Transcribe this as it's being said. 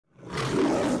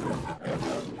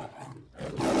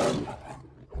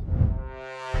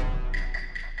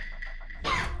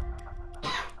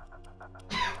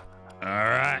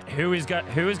who is going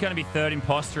to be third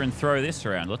imposter and throw this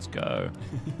around? Let's go.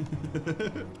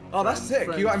 Oh, that's sick.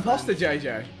 You got imposter,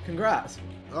 JJ. Congrats.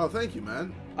 Oh, thank you,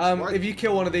 man. If you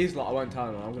kill one of these lot, I won't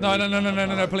tell them.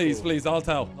 No, please, I'll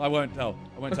tell. I won't tell.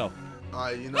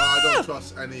 You know, I don't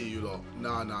trust any of you lot.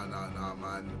 Nah,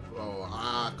 man. Oh,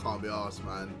 I can't be arsed,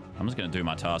 man. I'm just going to do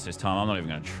my task this time. I'm not even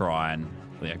going to try and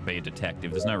be a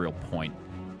detective. There's no real point.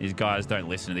 These guys don't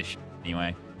listen to this shit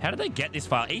anyway. How did they get this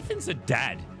far? Ethan's a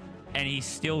dad, and he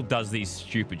still does these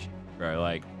stupid shit, bro.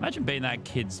 Like, imagine being that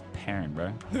kid's parent,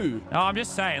 bro. Who? No, I'm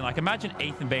just saying, like, imagine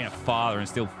Ethan being a father and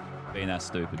still being that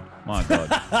stupid. My God.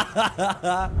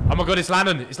 Oh my God, it's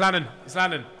landing. It's landing.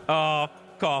 Oh,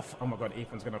 off. Oh my God,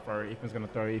 Ethan's gonna throw. Ethan's gonna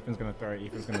throw.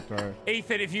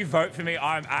 Ethan, if you vote for me,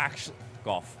 I'm actually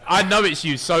off. I know it's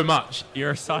you so much.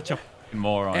 You're such a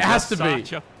moron. It has to be.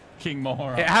 Such a fucking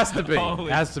moron. It has to be.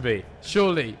 Holy It has to be.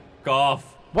 Surely.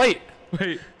 Goff. Wait.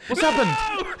 What's happened?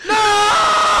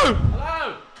 No!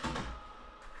 Hello.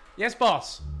 Yes,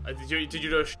 boss. Did you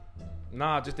do a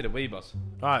Nah, I just did a wee, boss.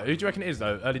 All right, who do you reckon it is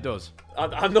though? Early doors.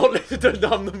 I'm not.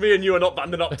 Me and you are not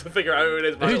banding up to figure out who it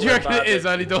is. Who do you reckon it is?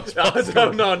 Early doors. No.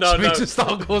 Should we just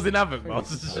start causing havoc,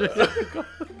 boss?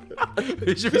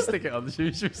 Who should we stick it on?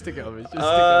 Who should we stick it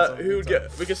on? Who would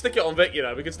get? We can stick it on Vic. You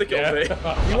know, we can stick it on Vic.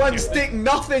 You won't stick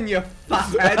nothing, you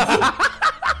fat head.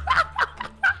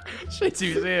 Shit,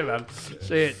 he was here, man.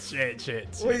 Shit.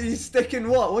 What are you sticking?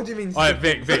 What do you mean? Alright,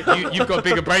 Vic, you've got a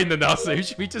bigger brain than us, so who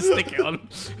should we just stick it on?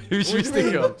 Who should we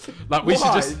stick it on? Like, we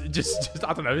should just,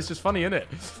 I don't know, it's just funny, isn't it?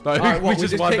 Like, right, we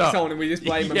just pick someone and we just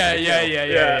blame them.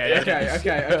 Yeah.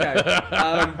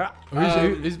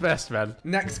 Okay. Who's best, man?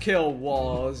 Next kill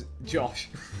was Josh.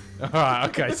 Alright,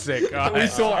 okay, sick. All right. We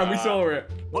saw it.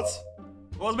 What?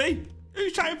 What was me?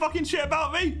 Who's chatting fucking shit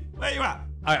about me? Where you at?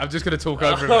 I'm just gonna talk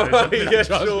over him. Yeah,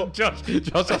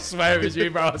 Josh, I swear it was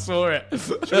you, bro. I saw it.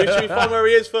 Should we find where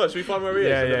he is first? Should we find where he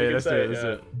is? Yeah, let's do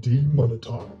it.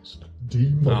 Demonetized.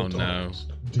 Oh no.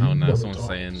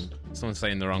 Someone's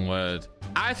saying the wrong word.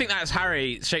 I think that's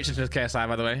Harry, shapeshifter KSI,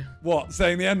 by the way. What?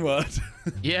 Saying the N-word?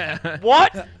 Yeah.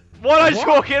 What? What are you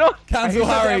talking on? Cancel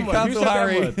Harry. Cancel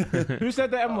Harry. Who said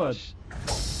the M-word?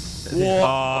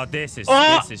 Oh, this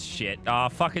is shit. Oh,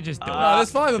 fucking just do it. No,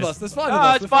 there's five of us. It's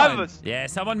five of us. Yeah,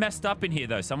 someone messed up in here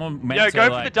though. Someone meant to, go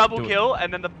for like, the double kill,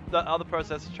 and then the other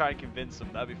process to try and convince them.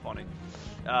 That'd be funny.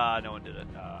 No one did it.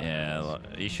 Yeah,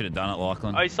 you should have done it,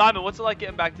 Lachlan. Oh, Simon, what's it like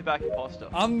getting back-to-back imposter?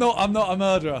 I'm not a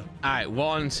murderer. All right,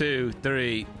 1, 2,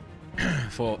 3,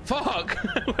 4. Fuck.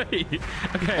 Wait.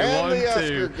 Okay, And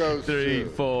 1, 2, 3,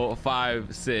 4,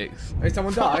 5, 6. Hey,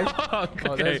 someone died. Fuck.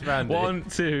 Oh, Okay, there's Randy. 1,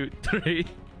 2, 3,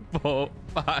 4,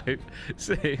 5,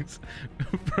 6.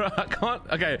 Bro, I can't.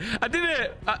 Okay, I did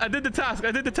it. I did the task.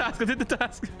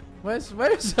 Where's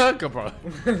Zerkaa, bro?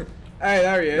 Hey,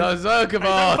 there he is. No, Zerkaa, Don't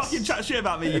boss. fucking chat shit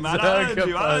about me, man. Zerkaa, I heard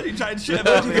you. I heard you chatting shit What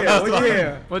about do me. you hear? What do you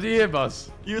hear? What do you hear,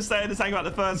 boss? You were saying the thing about the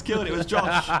first kill, and it was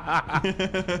Josh.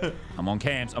 I'm on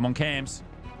cams.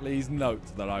 Please note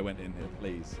that I went in here,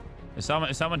 please. Is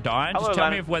someone dying? Hello, just tell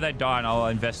Landon. me where they die and I'll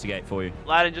investigate for you.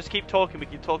 Landon, just keep talking. We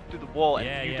can talk through the wall, and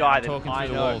if you die, I'm then talking I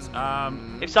through know. the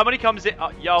walls. If somebody comes in,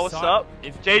 yo, what's up?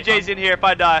 If JJ's in here. If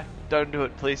I die, don't do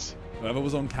it, please. Whoever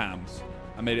was on cams,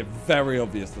 I made it very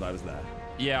obvious that I was there.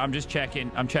 Yeah, I'm just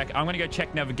checking. I'm gonna go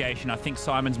check navigation. I think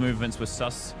Simon's movements were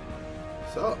sus.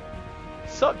 What's up?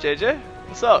 What's up, JJ?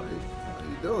 What's up? How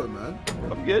you doing, man?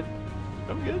 I'm good.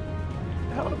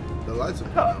 The lights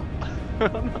are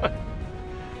on now.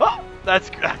 Oh, that's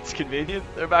convenient.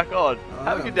 They're back on. Oh,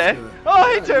 Have a yeah, good day. I'm just Oh,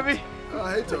 hey, gonna- Toby. Oh,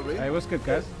 hey, Toby. Hey, what's good,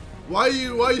 guys? Why are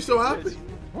you so happy?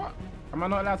 What? Am I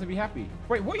not allowed to be happy?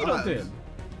 Wait, what are you not doing?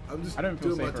 I'm just I don't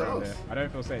feel doing safe my around task. here. I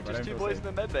don't feel safe. Just two boys in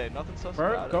the med bay. Nothing sus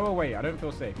Bro, about go it. away. I don't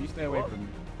feel safe. You stay away What? from me.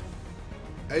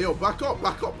 Hey, yo, back up,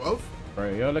 bro. Bro,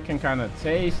 you're looking kind of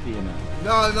tasty, you know.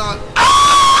 No.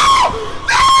 Oh!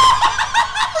 No!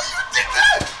 You did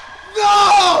it!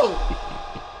 No!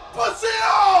 Pussy!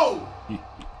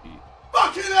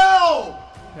 Fucking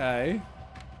hell! Okay.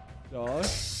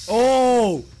 Josh.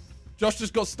 Oh! Josh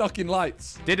just got stuck in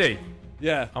lights. Did he?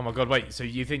 Yeah. Oh my God, wait. So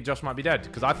you think Josh might be dead?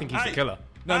 Because I think he's the killer.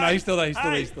 No, he's still there. He's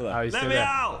still there. Oh, he's Let still me there.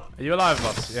 out. Are you alive,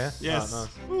 boss? Yeah? Yes. Oh,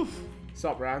 nice. What's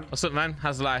up, Ran? What's up, man?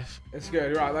 How's life? It's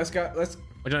good. Right, let's go. What do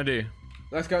you want to do?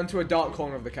 Let's go into a dark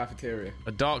corner of the cafeteria.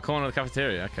 A dark corner of the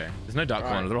cafeteria? Okay. There's no dark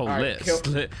Right, corner. They're all alright, lit.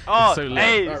 kill- Lit. Oh, It's so lit.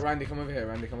 hey. Right, Randy, come over here.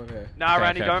 Nah, Okay,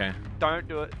 Randy, okay. don't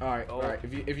do it. All right, Oh. all right.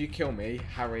 If you kill me,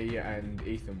 Harry and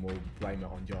Ethan will blame it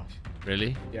on Josh.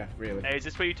 Really? Yeah, really. Hey, is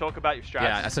this where you talk about your strats?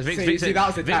 Yeah. So Vic, See, Vic, see, that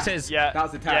was the Vic test. says. Yeah. That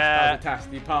was the test. Yeah. That was the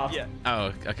test. You passed. Yeah.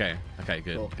 Oh, okay. Okay,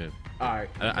 good, Cool. good. All right.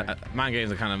 Okay. Man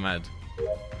games are kind of mad.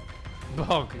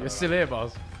 Bog, you're still here,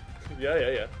 boss.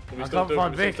 Yeah. I can't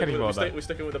find Vic anymore. We're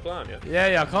sticking with the plan, yeah?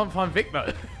 Yeah, I can't find Vic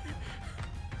though.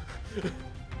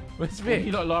 Where's Vic?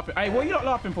 You not laughing? Hey, what are you not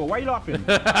laughing for? Why are you laughing? He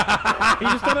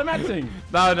just done a mad thing.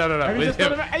 No.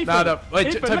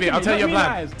 Wait, Toby, I'll tell you a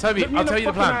plan. Toby, I'll tell you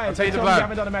the plan. I'll tell you the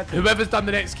plan. Whoever's done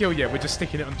the next kill, yeah, we're just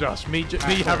sticking it on Josh. Me,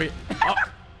 Harry.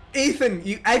 Ethan,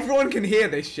 everyone can hear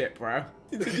this shit, bro.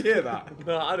 Did you hear that?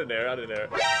 No, I didn't hear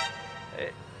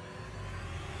it.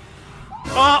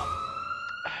 Oh!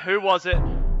 Who was it?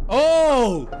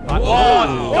 Oh!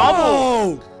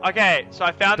 Double! Okay, so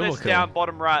I found Double this kill. down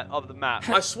bottom right of the map.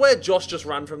 I swear Josh just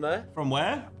ran from there. From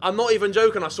where? I'm not even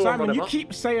joking, I saw him Simon, run you up.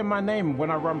 keep saying my name when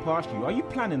I run past you. Are you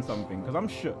planning something? Because I'm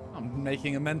shook. I'm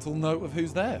making a mental note of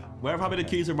who's there. Where have I been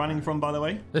accused of running from, by the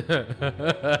way?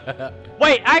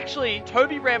 Wait, actually,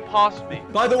 Toby ran past me.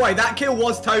 By the way, that kill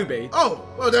was Toby. Oh,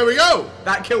 well, there we go.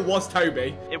 That kill was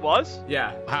Toby. It was?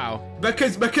 Yeah. How?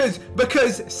 Because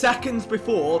seconds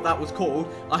before that was called,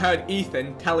 I heard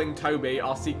Ethan telling Toby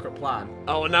our secret plan.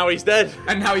 Oh, and now he's dead.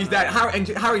 And now he's dead.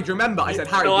 Harry, do you remember? I said,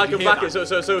 Harry, No, I did can you hear back it. that?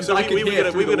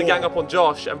 So we were gonna gang up on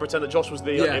Josh and pretend that Josh was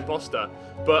the Yeah. imposter.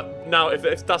 But now, if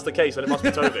that's the case, then it must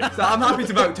be Toby. So I'm happy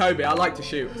to vote Toby. I like to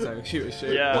shoot, so shoot is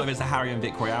shoot. Yeah. What if it's a Harry and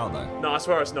Vic Royale, though? No, I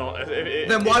swear it's not.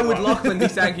 Then why would Lachlan be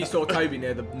saying he saw Toby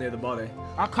near the body?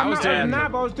 I come out of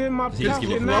nab. I was doing my He just give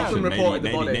fucking a nab. Lachlan reported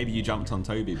the body. Maybe you jumped on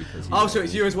Toby because. Oh, so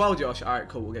it's you as well, Josh. All right,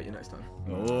 cool. We'll get you next time.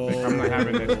 I'm not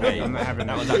having this. I'm not having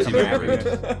That was this. actually very rude.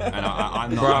 And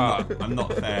I'm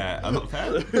not fair. I'm not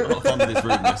fond of this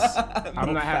rudeness.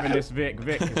 I'm not having this, Vic.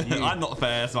 I'm not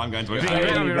fair, so I'm going to.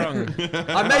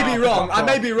 I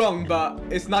may be wrong, but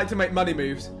it's night to make money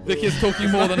moves. Vic is talking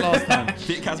more than last time.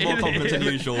 Vic has more confidence than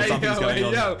usual. Something's going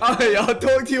on. Hey, I'll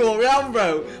talk to you all round,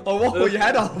 bro. I'll waffle your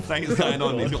head off. Something's going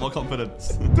on. He's got more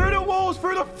confidence. Through the walls,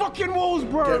 through the fucking walls,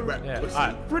 bro. Get wrecked,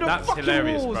 pussy. Through the That's fucking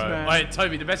hilarious, walls, bro. man. Wait,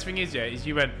 Toby, the best thing is,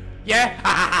 you went,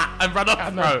 yeah, and run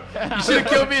off, bro. You should have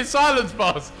killed me in silence,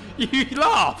 boss. You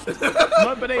laughed.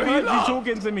 No, but they heard you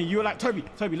talking to me. You were like, Toby,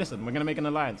 listen, we're gonna make an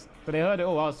alliance. But they heard it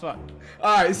all. I was fucked.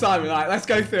 All right, Simon. All right, let's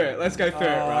go through it. Right?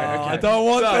 Okay. I don't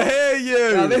want to hear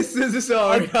you. Now this is a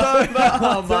story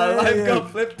about my life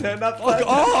got flipped, turned up. Fuck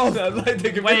off. Wait,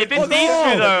 if it's these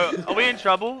two though, are we in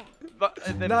trouble?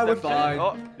 No, we're fine.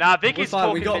 Oh, nah, Vicky's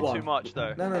fine, we talking a got bit too one. much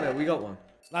though. No, we got one.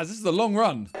 Lads, this is a long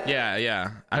run.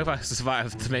 Yeah. I hope I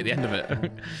survive to make the end of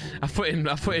it. I've put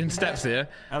in steps here.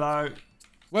 Hello.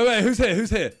 Wait, who's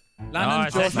here? Lannon,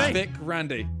 it's Josh, me. Vic,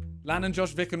 Randy. Lannon,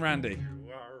 Josh, Vic, and Randy.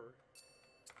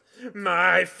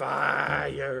 My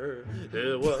fire.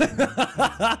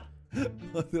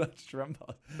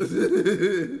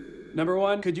 Number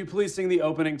one, could you please sing the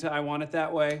opening to I Want It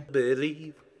That Way?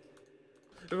 Believe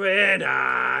when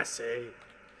I say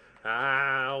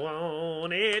I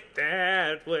want it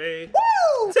that way.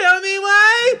 Woo! Tell me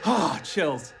why. Ah,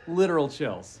 chills. Literal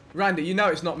chills. Randy, you know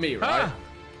it's not me, right?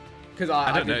 Because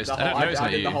I did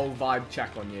the you. whole vibe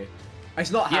check on you. It's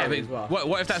not Harry as well.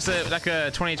 What if that's like a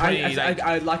 2020?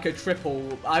 I like a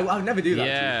triple. I'll never do that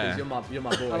Yeah. to you because you're my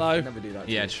boy. Hello. I'd never do that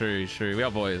to Yeah, you. true. We are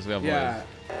boys. Yeah,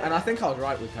 and I think I was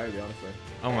right with Toby, honestly.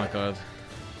 Oh my god.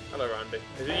 Hello, Randy.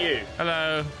 Is it you?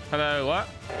 Hello. What?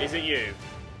 Is it you?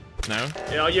 No.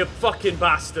 Yeah, you fucking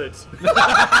bastards.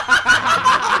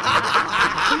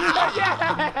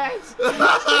 Yes!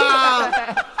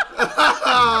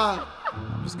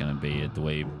 I'm just gonna be a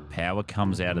dweeb. Power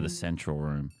comes out of the central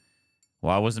room.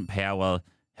 Why wasn't Power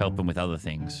helping with other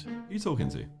things? Who are you talking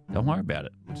to? Don't worry about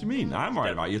it. What do you mean? I'm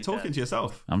worried about you. You're talking to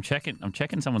yourself. I'm checking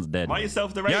someone's dead. Why are you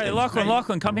self-directing? Yeah,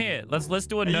 Lachlan, come here. Let's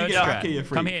do a nerd you get back strat. here, you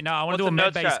freak? Come here. No, I want to do a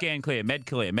med base scan clear. Med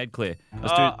clear. Let's do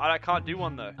it. I can't do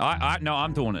one though. No,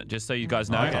 I'm doing it. Just so you guys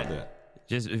know. I can't do it.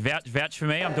 Just vouch for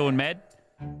me. I'm doing med.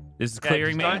 This is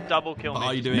clearing me. Don't double kill me.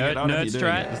 Are you doing it? Nerd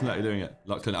strat. Doesn't that you're doing it?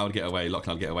 Lachlan, I would get away. I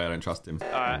don't trust him.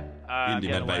 Alright. He didn't do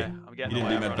med bay. I'm getting He away.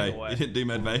 didn't do med bay. He didn't do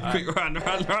med bay. Quick, run.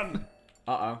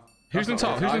 Uh-oh. Who's on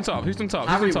top? Harry was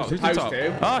supposed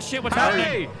to. Oh shit! What's Harry!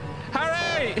 happening?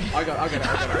 Harry! I got it. He's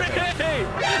dead.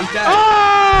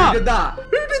 Ah! Who did that?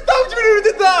 Who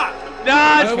did that?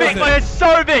 Nah, it's Vic. It's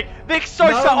so Vic. Vic's so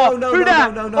No, subtle. no, Who no,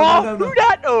 that? no, no, Oh, no, no. who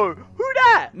that? Oh, who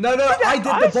that? No, I did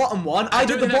the bottom one. I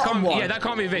did the bottom one. Yeah, that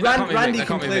can't be Vic. Randy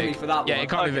can clear me for that one. Yeah, it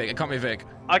can't be Vic. It can't be Vic.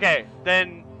 Okay,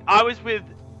 then I was with.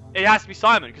 It has to be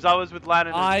Simon because I was with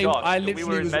Lannon and Josh. I and we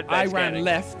were literally in was. medbay I scanning. ran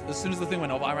left as soon as the thing went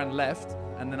off. I ran left,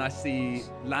 and then I see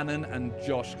Lannon and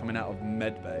Josh coming out of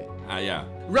medbay. Yeah.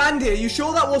 Randy, are you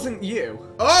sure that wasn't you?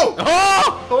 Oh!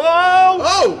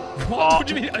 What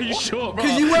do you mean? Are you sure, bro?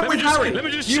 Because you went with Harry. Let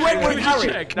me just You check. went with Harry.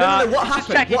 Check. No, what just happened?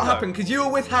 checking, What though. happened? Because you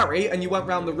were with Harry and you went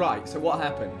round the right. So what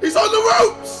happened? He's on the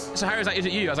ropes! So Harry was like, "Is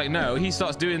it you?" I was like, "No." He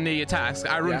starts doing the attacks.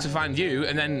 I run Yeah. to find you,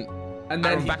 and then And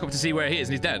then went back up to see where he is,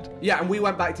 and he's dead. Yeah, and we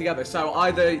went back together. So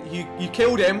either you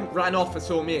killed him, ran off and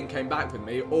saw me and came back with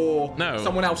me, or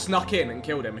someone else snuck in and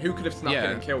killed him. Who could have snuck in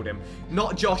and killed him?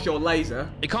 Not Josh or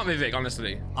Laser. It can't be Vic,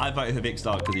 honestly. I voted for Vic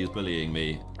Stark because he was bullying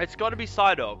me. It's got to be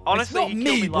Sido. Honestly, it's not you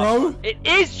killed me, me bro. last time. It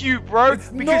is you, bro. It's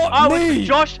because not I was me. with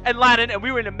Josh and Lannon, and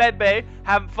we were in a med bay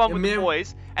having fun with the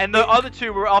boys, and the other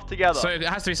two were off together. So it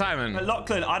has to be Simon. But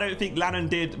Lachlan, I don't think Lannon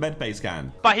did medbay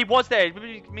scan. But he was there.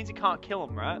 It means he can't kill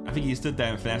him, right? I think he stood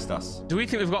there and finessed us. Do we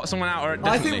think we've got someone out, or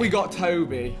I think we got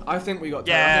Toby. I think we got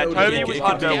Toby. Yeah, Toby was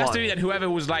under It has one. to be then whoever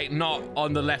was like not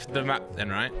on the left of the map, then,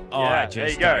 right? Oh, I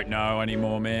just don't know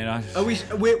anymore, man.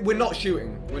 We're not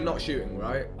shooting. We're not shooting,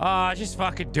 right? Just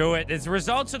fucking do it. The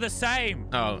results are the same.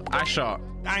 Oh, I shot.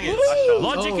 Dang it.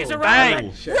 Logic is Bang!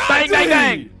 around. Bang, bang,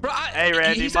 bang! Bro, Hey,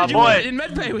 Randy, he my said you boy. weren't in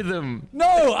medbay with them. No,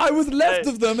 I was left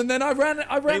of them, and then I ran.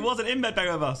 He wasn't in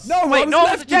medbay with us. No, Wait, I was no,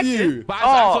 left with you. But I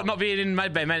thought not being in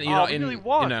medbay meant you're not in. really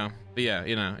won. You know. But yeah,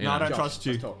 you know. No, I don't trust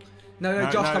you.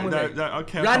 No, Josh, come with me. No,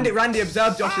 okay. Randy,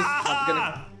 observe Josh is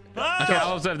gonna... Okay,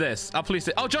 I'll observe this. I'll police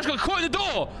it. Oh, Josh got caught in the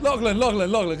door. Lachlan,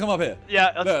 come up here.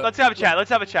 Yeah, let's have a chat. Let's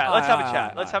have a chat. All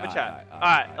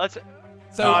right, let's.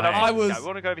 So I was. We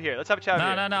want to go over here. Let's have a chat. No,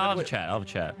 over here. I'll have a chat. I'll have a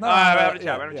chat. No, All right, we're no, having a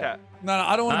chat. We're having a chat. No,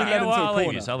 I don't want to be led into a I'll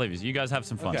corner. leave you. You guys have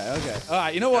some fun. Okay. All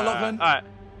right, you know what, Lachlan? All right.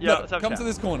 Yeah, Look, let's have a come chat. to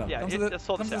this corner. Yeah, come to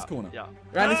this corner. Yeah.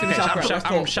 Randy's gonna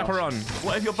I'm chaperone.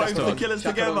 What if you're both the killers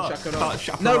together?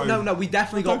 No, we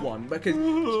definitely got one because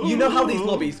you know how these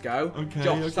lobbies go. Okay,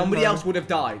 Josh, somebody else would have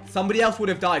died. Somebody else would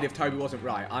have died if Toby wasn't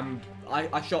right.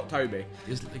 I shot Toby.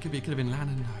 It could have been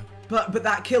Lannon though. But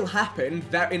that kill happened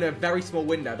in a very small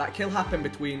window. That kill happened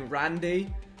between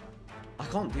Randy. I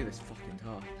can't do this fucking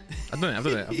task. I've done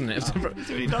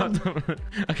it.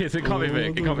 Okay, so it can't be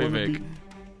Vic. It can't be Vic.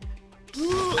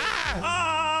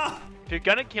 If you're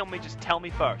gonna kill me, just tell me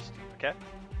first, okay?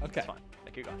 Okay. That's fine.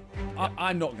 Like you go.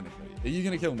 I'm not gonna kill you. Are you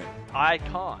gonna kill me? I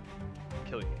can't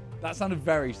kill you. That sounded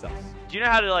very sus. Do you know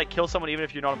how to like kill someone even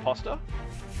if you're not an imposter?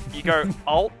 You go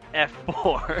Alt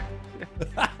F4,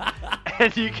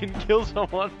 and you can kill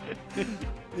someone.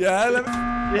 Yeah, let me...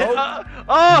 Yeah.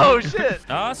 Oh shit!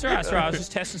 Oh, that's right. I was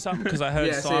just testing something because I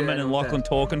heard Simon and Lachlan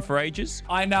talking for ages.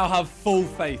 I now have full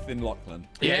faith in Lachlan.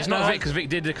 Yeah, it's not Vic because Vic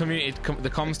did the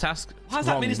comms task. How does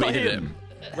that mean it's not him?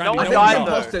 I think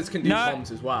imposters can do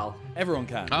comms as well. Everyone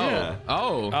can. Oh. Yeah.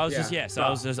 Oh. I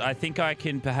was I think I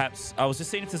can perhaps. I was just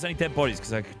seeing if there's any dead bodies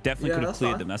because I definitely could have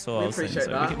cleared them. That's all I was saying.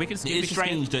 So we can see. It's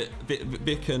strange that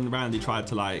Vic and Randy tried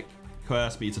to like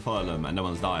coerce me to follow them, and no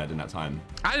one's died in that time.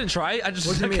 I didn't try. I just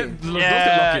What do you mean?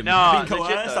 Yeah, no. I've been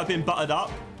coerced. I've been buttered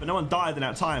up, but no one died in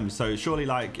that time. So surely,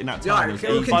 like in that time, Yeah,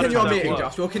 we'll continue our meeting,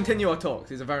 Josh. We'll continue our talks.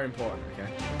 These are very important. Okay.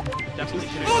 Lachlan!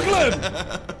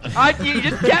 You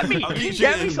didn't get me. You didn't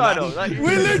get me, Sido. Like, We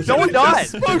literally no one died.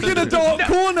 just spoke in a dark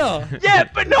corner. Yeah,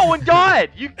 but no one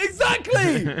died. You.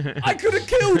 Exactly. I could have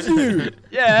killed you.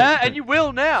 Yeah, and you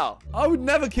will now. I would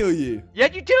never kill you. Yeah,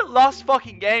 you did it last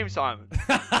fucking game, Simon.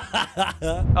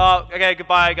 Oh, okay,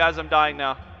 goodbye, guys. I'm dying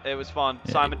now. It was fun.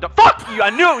 Simon, fuck you! I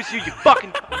knew it was you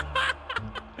fucking...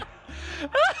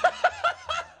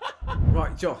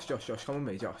 Right, Josh, come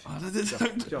with me, Josh.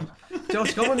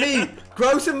 Josh, come with me.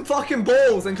 Grow some fucking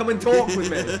balls and come and talk with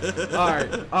me.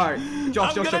 Alright.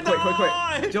 Josh,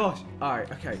 quick. Josh, alright,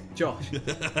 okay, Josh.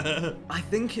 I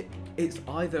think it's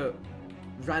either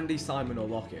Randy, Simon, or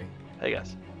Lockie. Hey,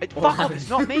 guys. Fuck off, it's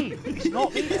not me. It's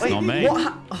not me. It's not me.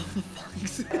 What? Oh, for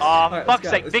fuck's sake. Oh, fuck's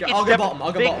sake. Vic is I'll go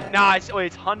bottom. Vic, nah, it's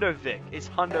Hundo Vic. It's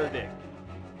Hundo Vic.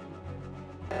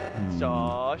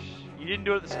 Josh, you didn't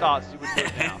do it at the start, so you wouldn't do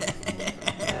it now.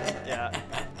 Yeah.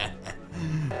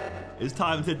 It's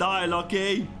time to die,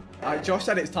 Lockie. Josh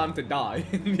said it's time to die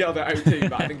in the other OT,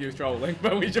 but I think he was trolling.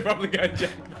 But we should probably go and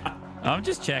check that. I'm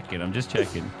just checking.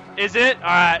 Is it?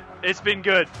 Alright, it's been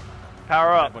good.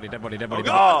 Power up. Dead body.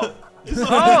 Oh.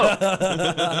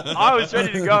 I was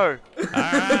ready to go.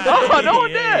 Oh, no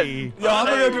one did. Yeah, I'm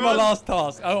gonna go do my last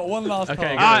task. I got one last task.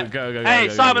 Okay, go. Hey,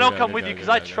 Simon, I'll come with you because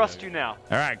I trust you now.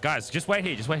 All right, guys, just wait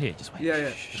here. Yeah. Just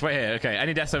wait here. Okay,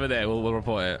 any deaths over there, we'll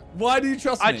report it. Why do you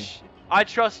trust me? I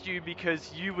trust you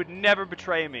because you would never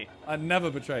betray me. I never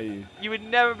betray you. You would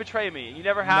never betray me. You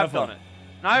never have Never. done it.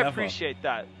 And I Never. appreciate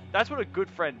that. That's what a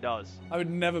good friend does. I would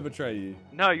never betray you.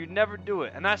 No, you'd never do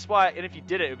it. And that's why, and if you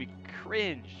did it, it would be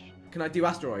cringe. Can I do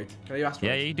asteroid?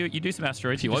 Yeah, you do some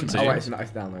asteroids if you want to. Oh wait, it's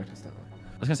download. I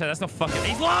was gonna say that's not fucking.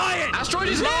 He's lying. Asteroid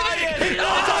is lying. He's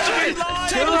lying.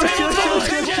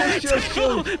 Shush.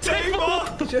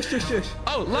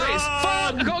 Oh, lights.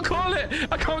 Fuck! I can't call it.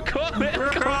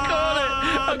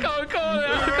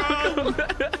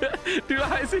 Do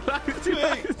lights.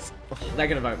 They're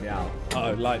gonna vote me out.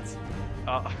 Oh, lights.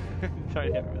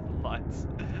 Don't hit me with the lights.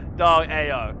 Dog,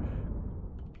 ayo.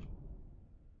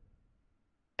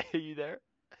 Are you there?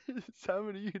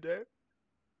 Simon, are you there?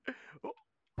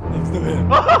 I'm still here.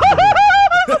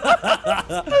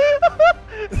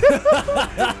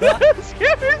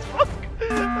 Scary as fuck.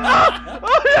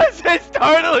 Oh, yes, it's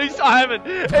totally Simon.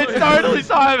 It's totally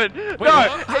Simon. Wait, No,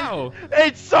 how?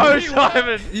 it's so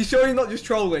Simon. You sure he's not just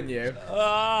trolling you?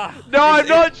 No, I'm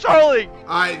not trolling.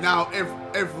 Alright, now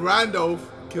if Randolph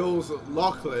kills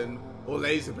Lachlan or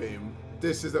Laserbeam,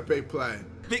 this is a big play.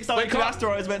 Vic started to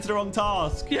asteroids, went to the wrong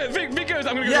task. Yeah, Vic goes,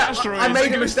 I'm gonna go Yeah, to asteroids. I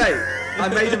made a mistake. I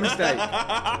made a mistake.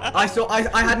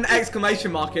 I had an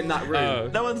exclamation mark in that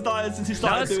room. No one's died since he No,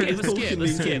 started doing his caution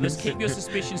let's skip. meetings. Let's keep your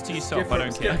suspicions to yourself. Skip I it,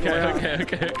 don't skip care.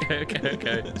 it.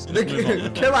 Okay.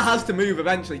 The killer has to move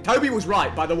eventually. Toby was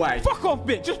right, by the way. Fuck off,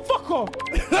 bitch. Just fuck off.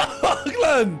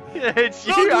 Lachlan! Yeah, it's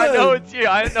you. I know it's you.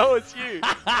 I know it's you.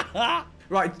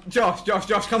 Right, Josh,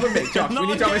 come with me. Josh, we Not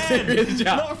need to have a again. serious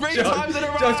chat. Not 3 times in a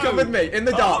row. Josh, come with me. In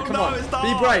the dark, come no, on. it's dark.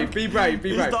 Be brave, be brave.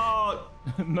 It's dark.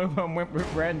 No one went with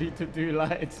Randy to do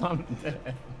like something.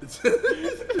 This game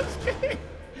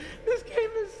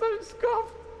is so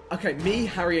scuffed. Okay, me,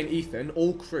 Harry, and Ethan,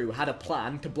 all crew, had a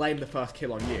plan to blame the first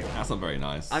kill on you. That's not very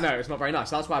nice. I know, it's not very nice.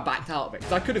 That's why I backed out of it.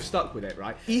 Because I could have stuck with it,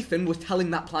 right? Ethan was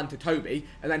telling that plan to Toby,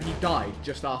 and then he died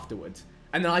just afterwards.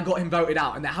 And then I got him voted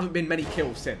out, and there haven't been many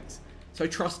kills since. So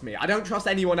trust me, I don't trust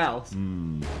anyone else.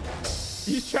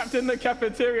 He's trapped in the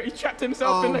cafeteria. He trapped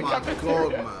himself in the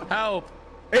cafeteria. God, man. Help.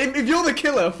 If you're the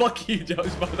killer, fuck you,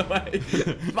 Josh, by the way.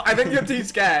 But I think you're too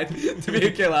scared to be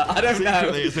a killer. I don't know.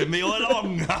 Secretly, it's with me all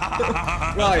along.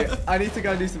 Right, I need to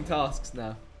go and do some tasks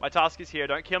now. My task is here.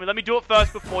 Don't kill me. Let me do it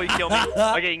first before you kill me.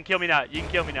 Okay, you can kill me now. You can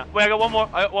kill me now. Wait, I got one more.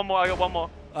 I got one more.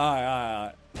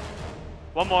 Alright.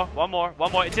 One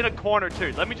more. It's in a corner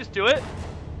too. Let me just do it.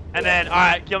 And then,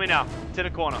 alright, kill me now. It's in a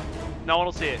corner. No one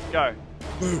will see it. Go.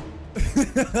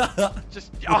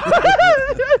 Just...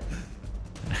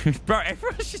 Bro,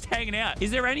 everyone's just hanging out.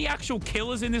 Is there any actual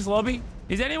killers in this lobby?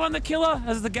 Is anyone the killer?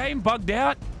 Has the game bugged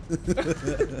out?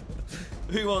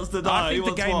 Who wants to die? I think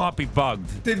the game might be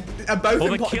bugged. Did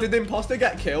the imposter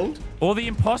get killed? Or the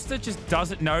imposter just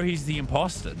doesn't know he's the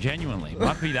imposter. Genuinely.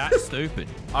 Might be that stupid.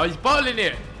 Oh, he's boiling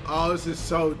it. Oh, this is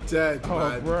so dead,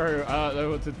 man. Bro, I don't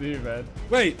know what to do, man.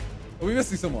 Wait, are we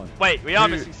missing someone? Wait, we are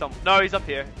missing someone. No, he's up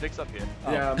here. Vic's up here.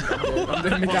 Oh. Yeah, I'm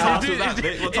doing the What task. task was that,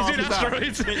 Vic? What task was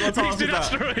that? Vic, what task was that?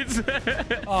 Asteroids.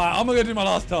 Alright, I'm gonna do my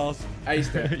last task.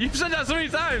 Aced it. You've said that so many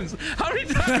times. How many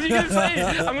times are you going to say,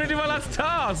 I'm going to do my last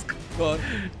task? Go on,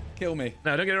 kill me.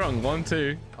 No, don't get it wrong. 1,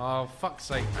 2. Oh, fuck's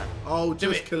sake. Oh,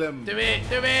 just kill him. Do it.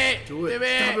 Stab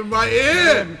him right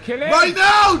here. Kill him. Right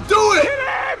now. Do it.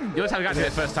 Kill him. You always have to get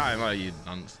it first time. Oh, you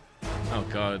nonce. Oh,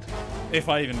 God. If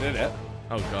I even did it.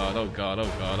 Oh, God.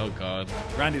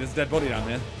 Randy, there's a dead body down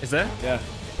there. Is there? Yeah.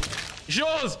 It's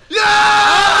yours. Yes!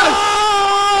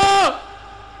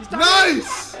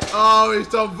 Nice. Oh, he's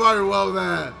done very well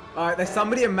there. Alright, there's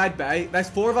somebody in medbay. There's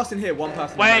 4 of us in here, 1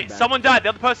 person in Wait, medbay. someone died. The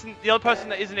other person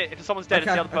that isn't it. If someone's dead,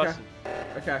 it's the other person.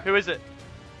 Okay. Who is it?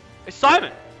 It's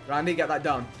Simon. Randy, get that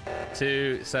done.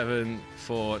 2, 7,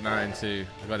 4, 9, 2.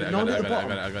 I got it.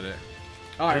 I got it.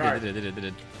 Alright. Did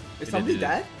it. Is somebody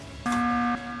dead?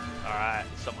 Alright,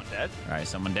 is someone dead? Alright,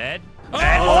 someone dead?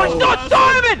 Oh, it's not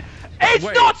Simon! It's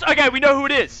not! Okay, we know who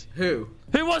it is. Who?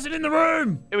 Who wasn't in the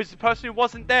room? It was the person who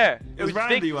wasn't there. It was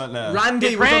Randy weren't there. Randy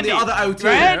It's was Randy. on the other O2.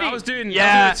 Randy. I was doing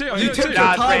Yeah. I was You doing took two. your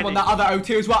Nah, time Randy. on that other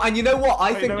O2 as well. And you know what?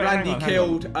 I think no, wait, Randy hang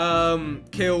on.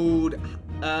 killed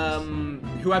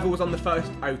whoever was on the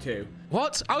first O2.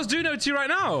 What? I was doing O2 right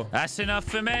now. That's enough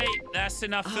for me. That's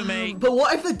enough for me. But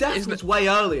what if the death was way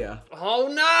earlier? Oh,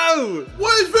 no.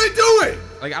 What is Vic doing?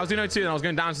 Like, I was doing O2 and I was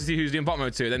going down to see who's doing bottom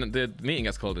O2. Then the meeting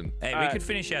gets called in. Hey, we could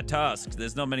finish our tasks.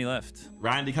 There's not many left.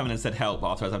 Randy come in and said help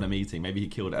after I was having a meeting. Maybe he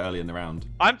killed early in the round.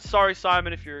 I'm sorry,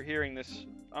 Simon, if you're hearing this.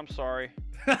 I'm sorry.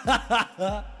 No,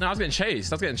 I was getting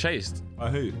chased. By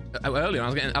who? Earlier, I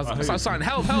was who? saying,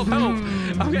 help.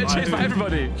 I'm getting chased by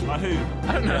everybody. By who?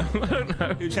 I don't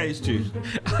know. Who chased you?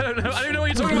 I don't know what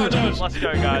you're talking about, Josh. Let's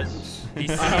go, guys. He's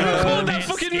Call that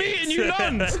fucking meeting, you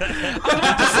nuns! I'm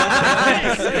about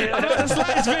to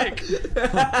slice Vic.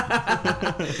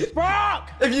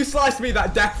 Fuck! If you sliced me,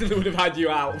 that definitely would have had you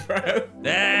out, bro.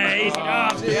 Hey, he's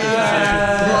got Fuck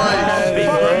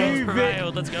you,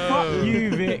 Vic. Let's go. Fuck you,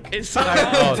 Vic. It's so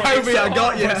hard. Toby, I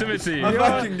got you. Proximity. I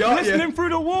fucking got you. Listening through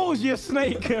the walls, you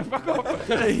snake. Fuck off.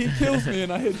 He kills me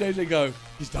and I hear JJ go,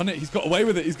 he's done it, he's got away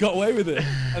with it.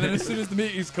 And then as soon as the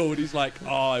meeting's called, he's like,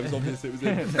 oh, it was obvious it was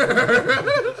him.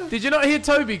 Did you not hear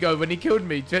Toby go when he killed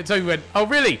me? Toby went, oh,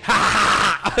 really? Ha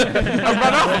ha ha!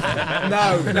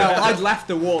 No, I'd left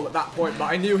the wall at that point, but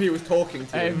I knew he was talking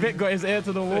to Hey, him. Vic got his ear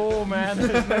to the wall, man.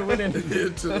 There's no winning. Ear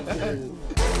to the wall.